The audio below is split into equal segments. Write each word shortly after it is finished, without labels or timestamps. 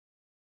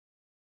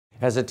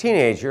As a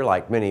teenager,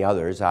 like many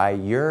others, I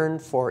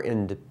yearned for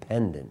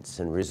independence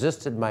and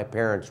resisted my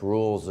parents'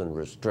 rules and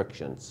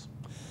restrictions.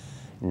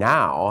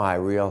 Now I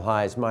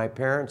realize my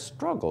parents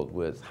struggled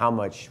with how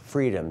much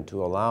freedom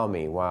to allow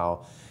me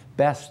while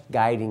best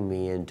guiding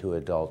me into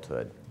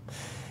adulthood.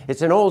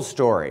 It's an old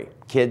story.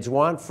 Kids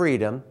want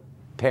freedom.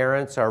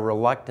 Parents are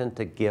reluctant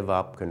to give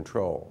up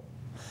control.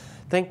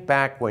 Think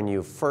back when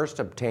you first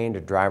obtained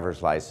a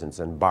driver's license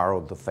and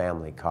borrowed the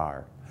family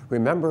car.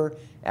 Remember,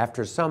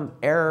 after some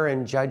error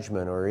in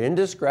judgment or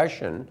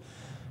indiscretion,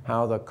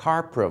 how the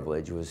car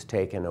privilege was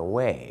taken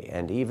away,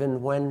 and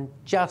even when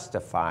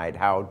justified,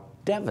 how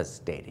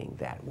devastating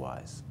that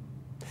was.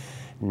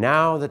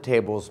 Now the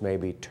tables may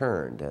be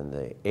turned, and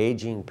the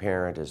aging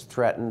parent is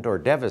threatened or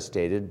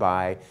devastated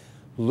by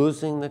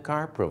losing the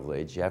car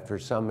privilege after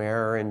some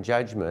error in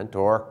judgment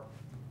or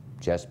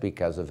just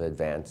because of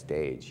advanced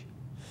age.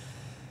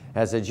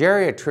 As a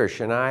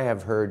geriatrician, I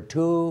have heard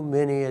too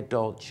many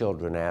adult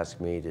children ask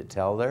me to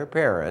tell their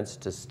parents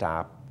to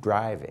stop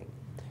driving.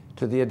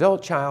 To the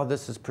adult child,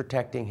 this is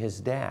protecting his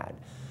dad.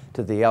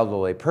 To the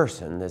elderly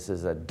person, this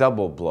is a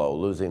double blow,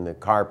 losing the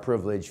car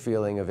privilege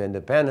feeling of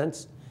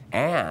independence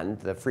and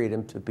the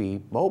freedom to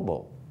be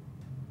mobile.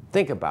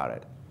 Think about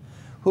it.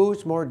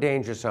 Who's more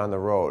dangerous on the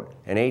road?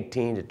 An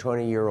 18 to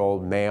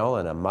 20-year-old male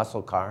in a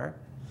muscle car?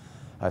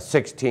 A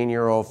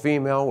 16-year-old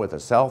female with a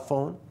cell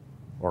phone?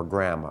 Or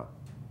grandma?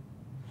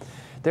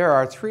 There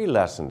are 3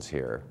 lessons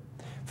here.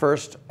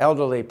 First,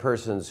 elderly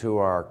persons who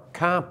are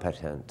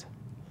competent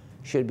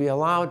should be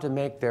allowed to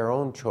make their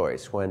own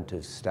choice when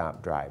to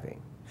stop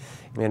driving.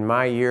 In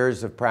my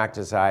years of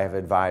practice, I have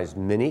advised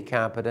many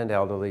competent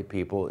elderly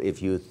people,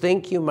 if you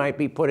think you might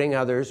be putting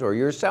others or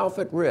yourself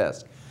at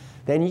risk,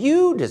 then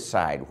you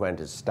decide when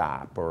to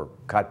stop or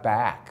cut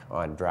back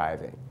on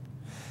driving.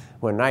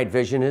 When night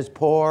vision is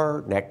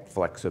poor, neck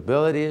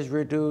flexibility is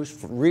reduced,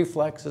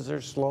 reflexes are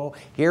slow,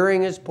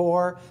 hearing is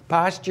poor,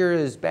 posture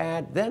is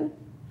bad, then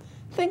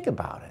think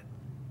about it.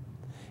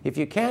 If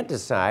you can't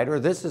decide,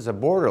 or this is a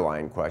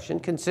borderline question,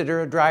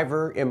 consider a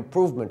driver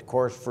improvement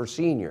course for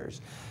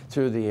seniors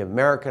through the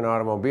American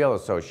Automobile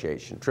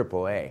Association,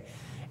 AAA,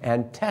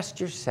 and test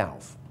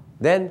yourself.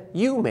 Then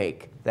you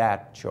make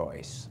that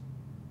choice.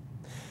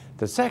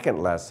 The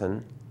second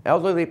lesson,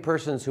 elderly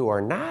persons who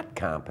are not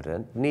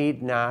competent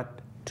need not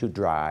to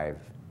drive.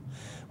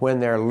 When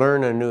their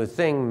learn a new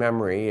thing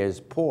memory is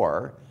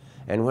poor,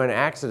 and when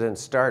accidents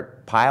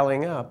start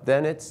piling up,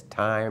 then it's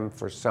time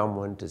for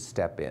someone to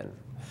step in.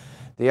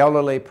 The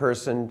elderly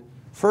person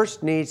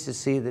first needs to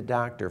see the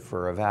doctor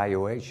for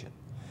evaluation.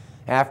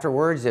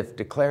 Afterwards, if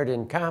declared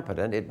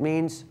incompetent, it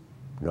means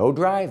no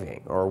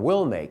driving, or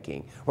will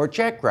making, or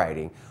check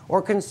writing, or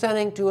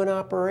consenting to an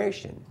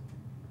operation.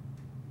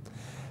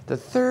 The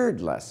third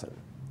lesson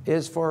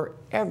is for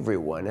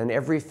everyone and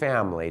every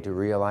family to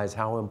realize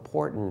how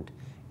important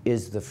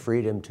is the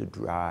freedom to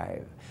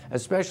drive,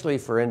 especially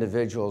for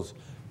individuals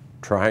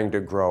trying to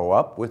grow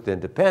up with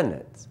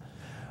independence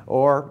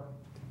or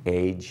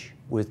age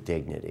with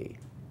dignity.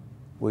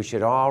 We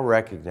should all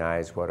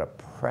recognize what a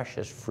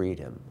precious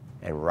freedom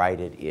and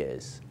right it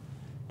is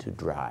to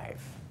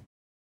drive.